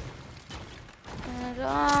 fuck.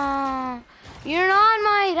 Oh, you're not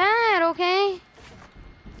my dad, okay?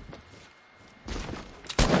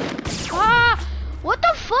 Ah! What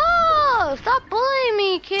the fuck? Stop bullying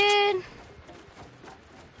me, kid.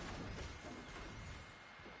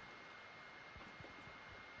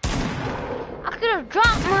 I could have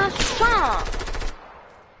dropped my shot.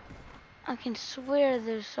 I can swear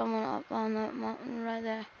there's someone up on that mountain right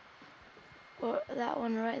there. Or that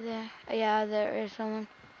one right there. Yeah, there is someone.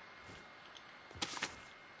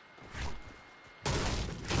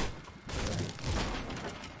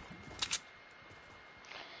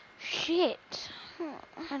 Shit.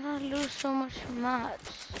 How did I lose so much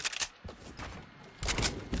mats?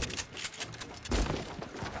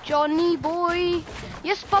 Johnny boy.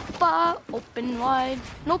 Yes, papa. Open wide.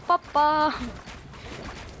 No, papa.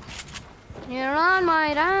 You're on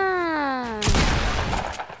my dime.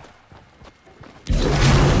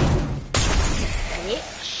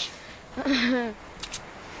 Bitch.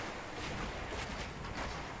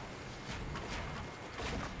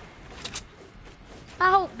 I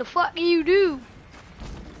hope the fuck you do.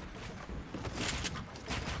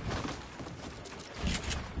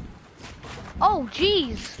 Oh,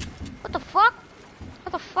 jeez. What the fuck?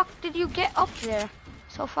 What the fuck did you get up there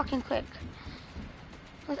so fucking quick?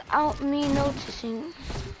 Without me noticing.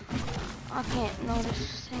 I can't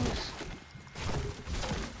notice things.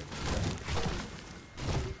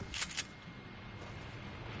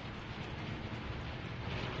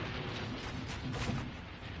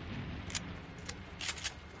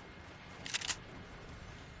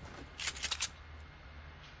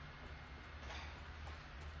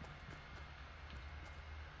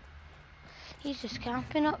 He's just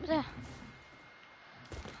camping up there.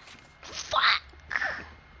 Fuck!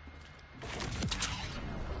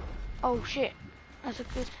 Oh shit, that's a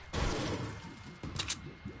good...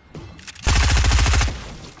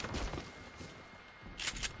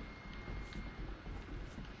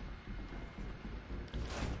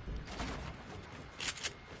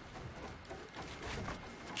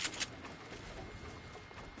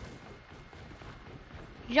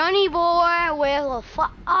 Johnny boy, where the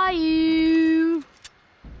fuck are you?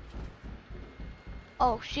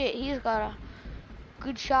 Oh shit, he's got a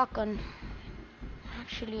good shotgun.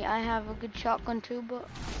 Actually, I have a good shotgun too, but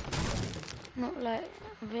not like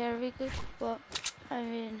very good, but I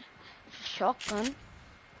mean, it's a shotgun.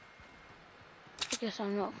 I guess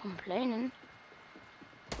I'm not complaining.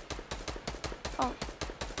 Oh.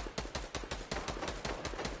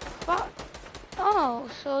 Fuck. Oh,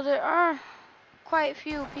 so there are quite a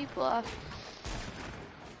few people have...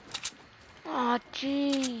 Oh,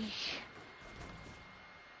 jeez.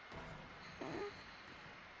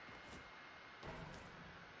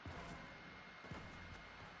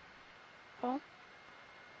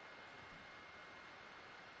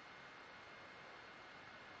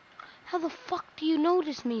 How the fuck do you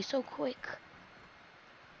notice me so quick?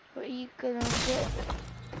 What are you gonna get?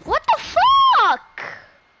 What the fuck?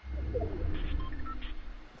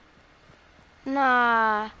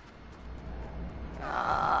 Nah.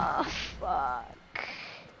 Ah, fuck.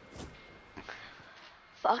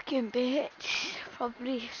 Fucking bitch.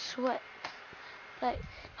 Probably sweat. Like,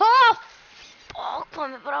 oh, fuck på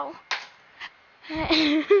mig bro.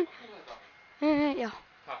 Ja.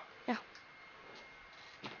 Ja.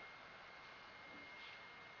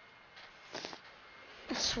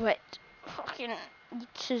 Sweat. Fucking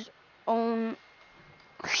eats his own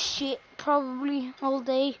shit probably all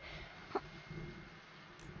day.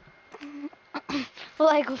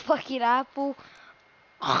 Like a fucking apple.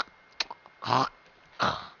 Fuck.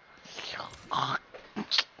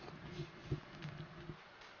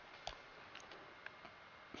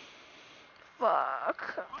 Fuck.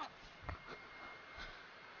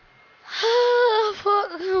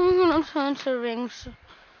 I'm gonna turn to rings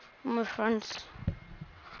with my friends.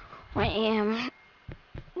 I am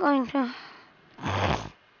going to.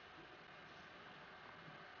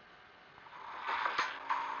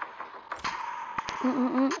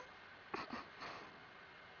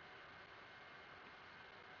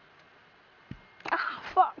 Ah,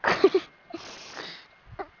 fuck.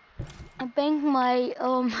 I banged my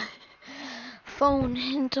phone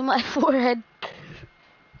into my forehead.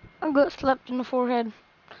 I got slapped in the forehead.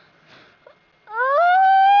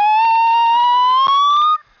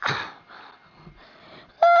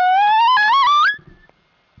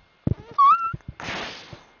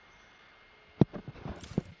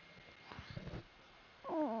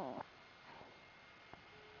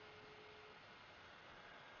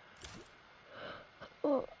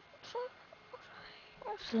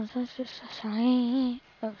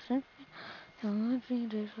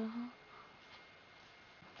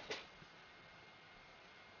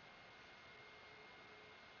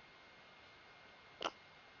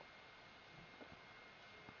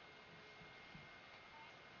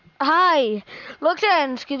 Hi,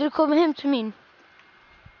 loksins, getur þú komið heim til mín?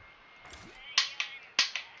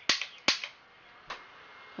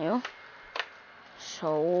 Jú.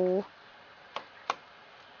 Svo.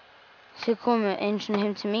 Þið komu einu sinni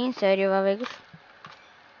heim til mín þegar ég var veikur.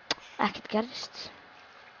 Ekkert gerðist.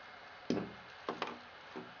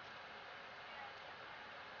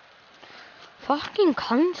 Fucking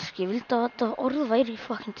kannski, vildi að þetta orð væri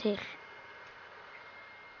fucking til.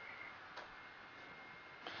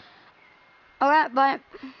 Okay, bye.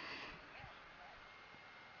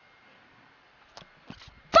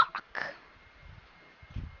 Fuck!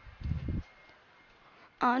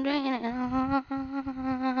 I'm doing it.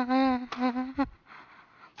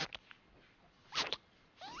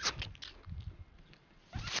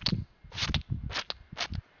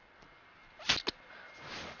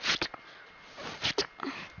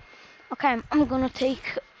 Okay, I'm gonna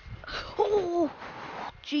take. Oh,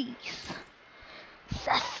 jeez.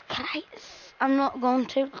 Jesus Christ. I'm not going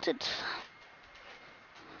tilted.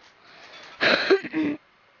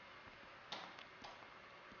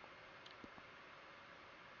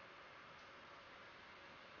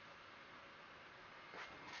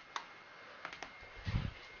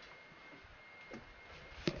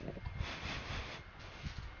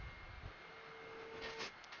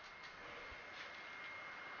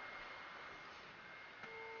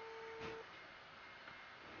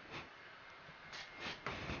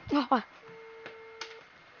 Oh.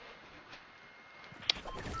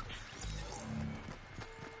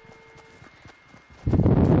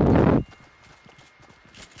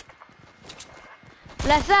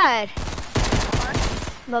 Blessaður.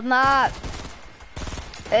 Þarna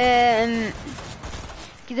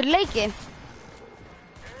geturðu leikið?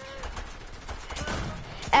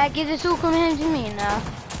 Getur þú komið heim til mín, eða?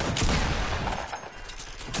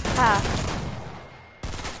 Ha?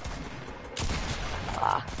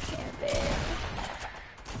 Fucking bitch.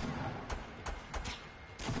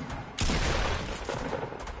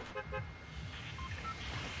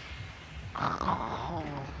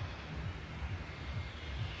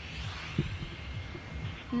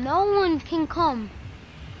 No one can come.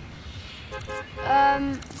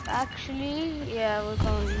 Actually, yeah, we're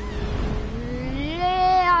going to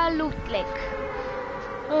loot lake.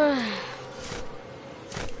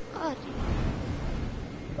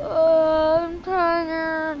 I'm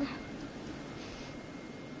tired.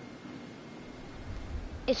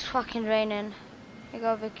 It's fucking raining. You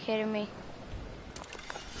gotta be kidding me.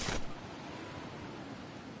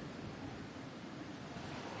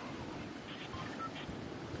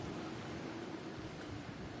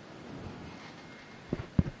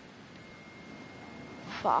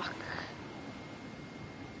 Fuck.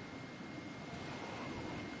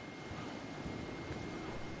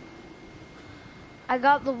 I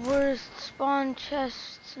got the worst spawn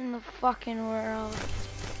chests in the fucking world.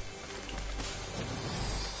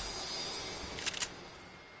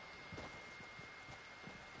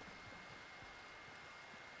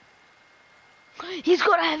 He's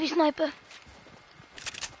got a heavy sniper.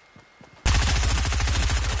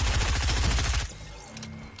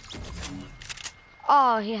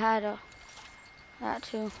 Oh, he had that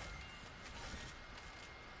too.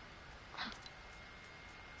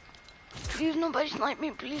 Please nobody snipe me.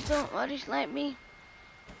 Please don't nobody snipe me.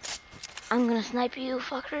 I'm gonna snipe you,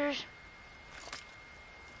 fuckers.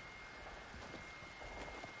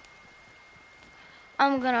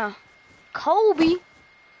 I'm gonna Kobe.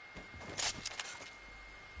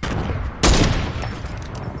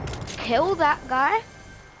 Kill that guy.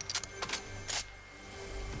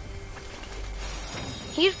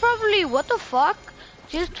 He's probably, what the fuck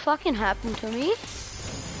just fucking happened to me?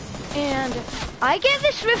 And I get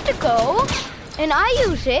this rift to go, and I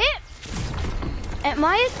use it at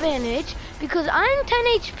my advantage because I'm 10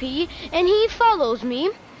 HP and he follows me.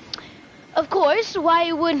 Of course,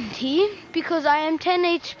 why wouldn't he? Because I am 10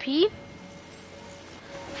 HP.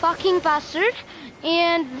 Fucking bastard.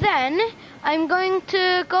 And then I'm going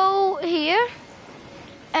to go here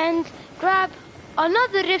and grab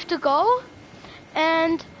another rift to go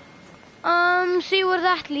and see where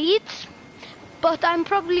that leads. But I'm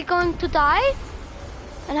probably going to die.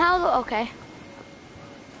 And how? Okay.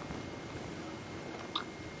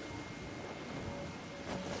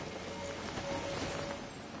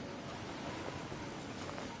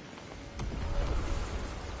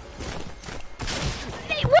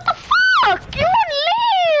 Hey, what the fuck? You wouldn't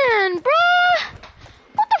land, bruh.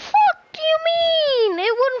 What the fuck do you mean?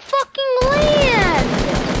 It wouldn't fucking land.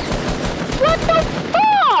 What the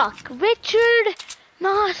fuck, Richard?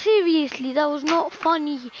 Nah, seriously, that was not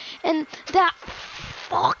funny. And that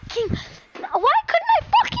fucking... Why couldn't I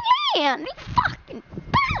fucking land? You fucking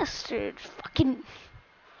bastard. Fucking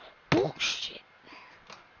bullshit.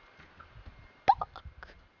 Fuck.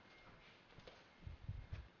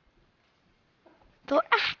 Det var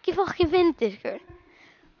ekki fucking fyndið, sko.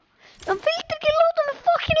 Hann vildi ekki láta mig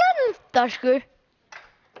fucking lenda, sko.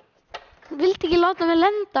 Hann vildi ekki láta mig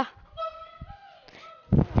lenda.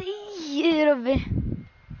 Þegið, Robby.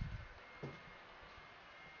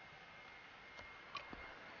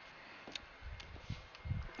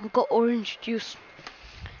 I've got orange juice.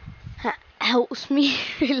 That helps me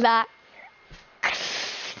relax.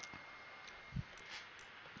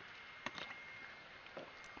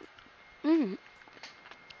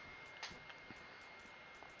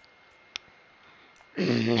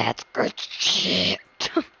 That's good shit.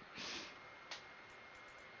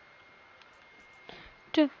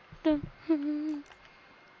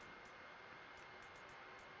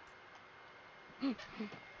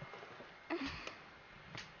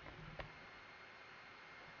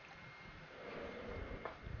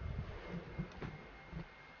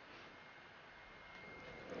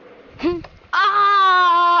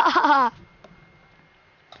 Ah!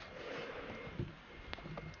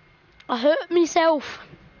 I hurt myself.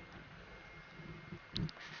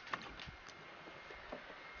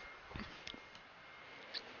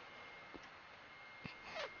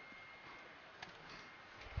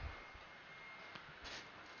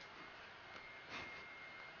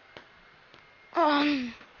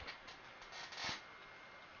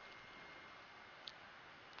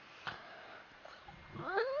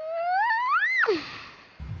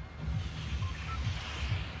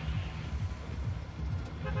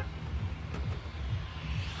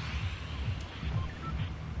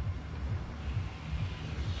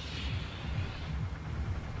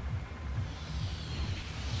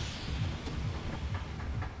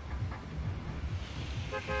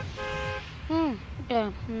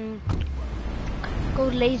 Yeah. Go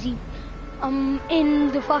lazy. I'm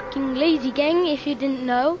in the fucking lazy gang, if you didn't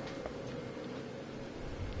know.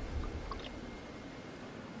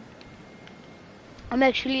 I'm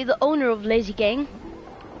actually the owner of Lazy Gang.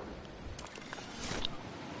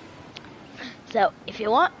 So, if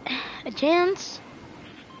you want a chance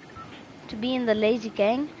to be in the Lazy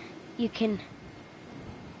Gang, you can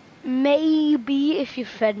maybe, if you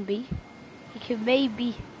friend me, you can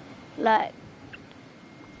maybe, like,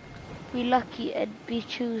 be lucky and be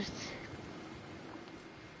chosen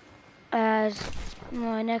as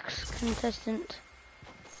my next contestant.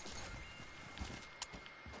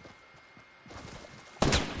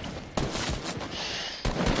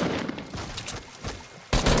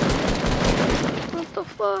 What the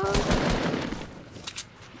fuck?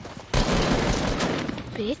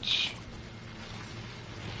 Bitch.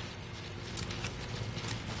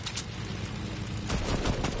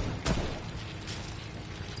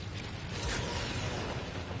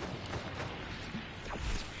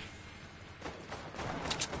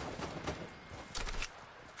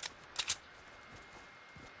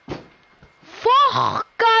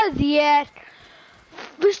 hér.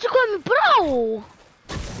 Veistu hvað mér brá?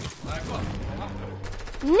 Það er gott, það er hafður.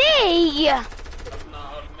 Nei! Það er svona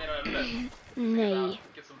meira left. Nei.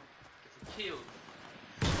 Get some kills.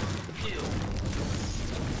 Kills.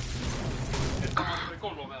 Er það að fyrir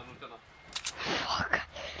gólfa með hann út hérna? Fuck.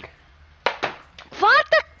 Hvað er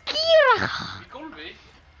það að gera? Í gólfi?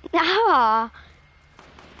 Já.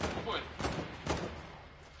 Búinn.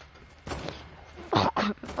 Hvað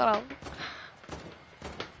mér brá?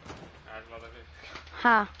 Það er láta þig.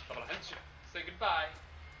 Ha? Það var að headshot. Say goodbye.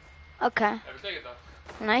 Ok. Ef við segja þetta.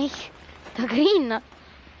 Nei. Það grína.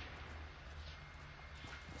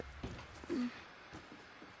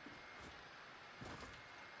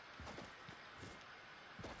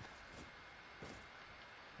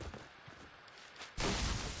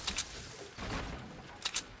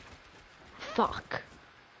 Fuck.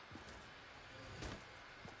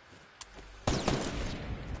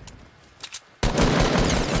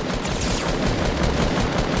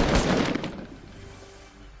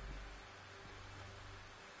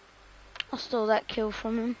 I stole that kill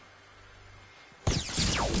from him.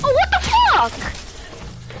 Oh, what the fuck?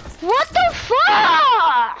 What the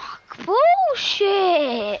fuck?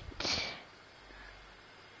 Bullshit.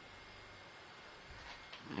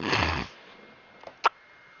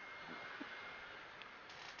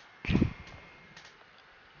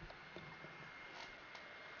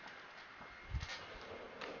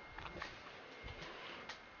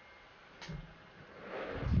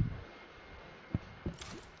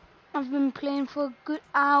 I've been playing for a good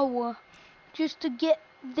hour just to get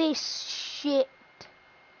this shit.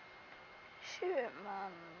 Shit,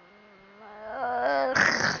 man. Ugh.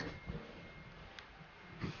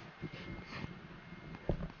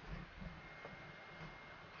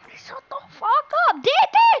 Shut the fuck up,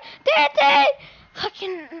 DD!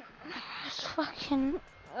 Fucking, just fucking.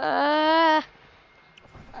 I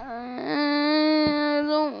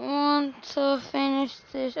don't want to finish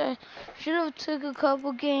this. I should have took a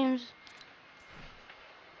couple games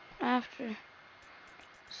after,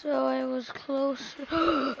 so I was closer.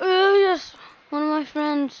 Yes, one of my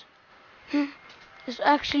friends is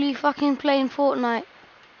actually fucking playing Fortnite,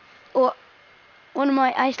 or one of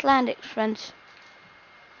my Icelandic friends.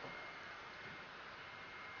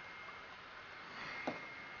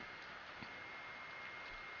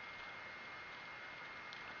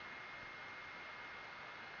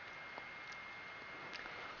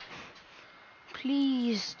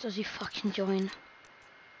 Please, does he fucking join?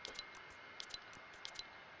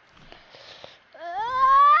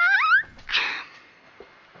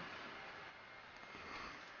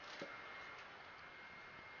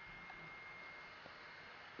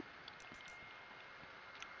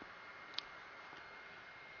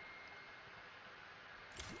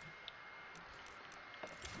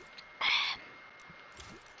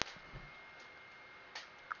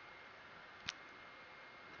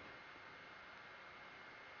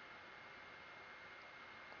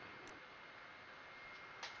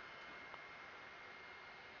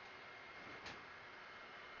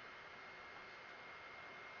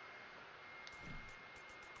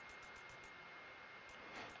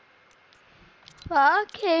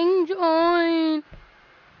 Fucking join.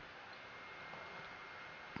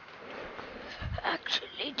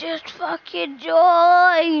 Actually, just fucking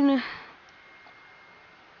join.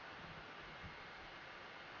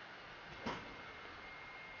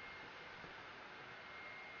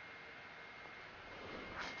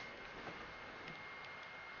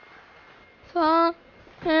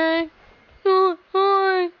 Fucking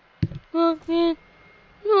join. Fucking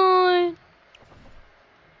join.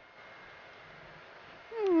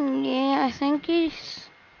 Yeah, I think he's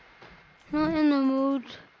not in the mood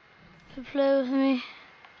to play with me.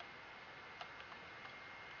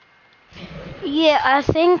 Yeah, I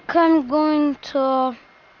think I'm going to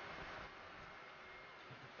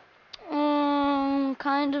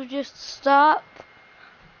kind of just stop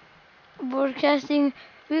broadcasting,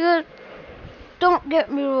 because don't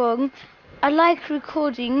get me wrong, I like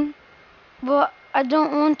recording, but I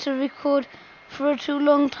don't want to record for a too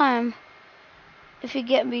long time, if you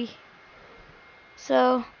get me.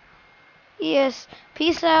 So yes,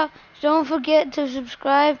 peace out. Don't forget to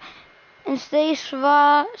subscribe and stay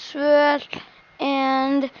swell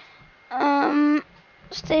and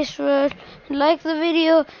stay swell. Like the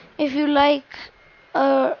video if you like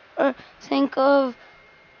think of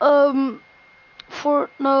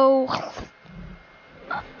Fortnite.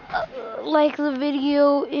 Like the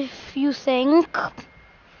video if you think.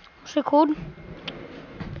 What's it called?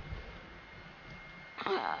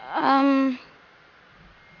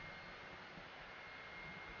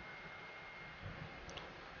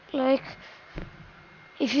 Like,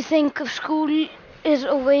 if you think of school is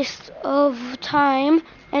a waste of time,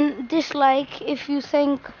 and dislike if you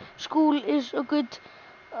think school is a good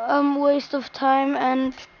waste of time.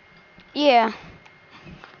 And yeah,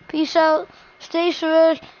 peace out, stay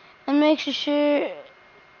swell, and make sure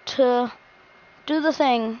to do the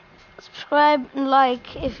thing, subscribe and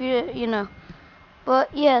like if you know. But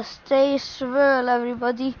yes, stay swell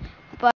everybody.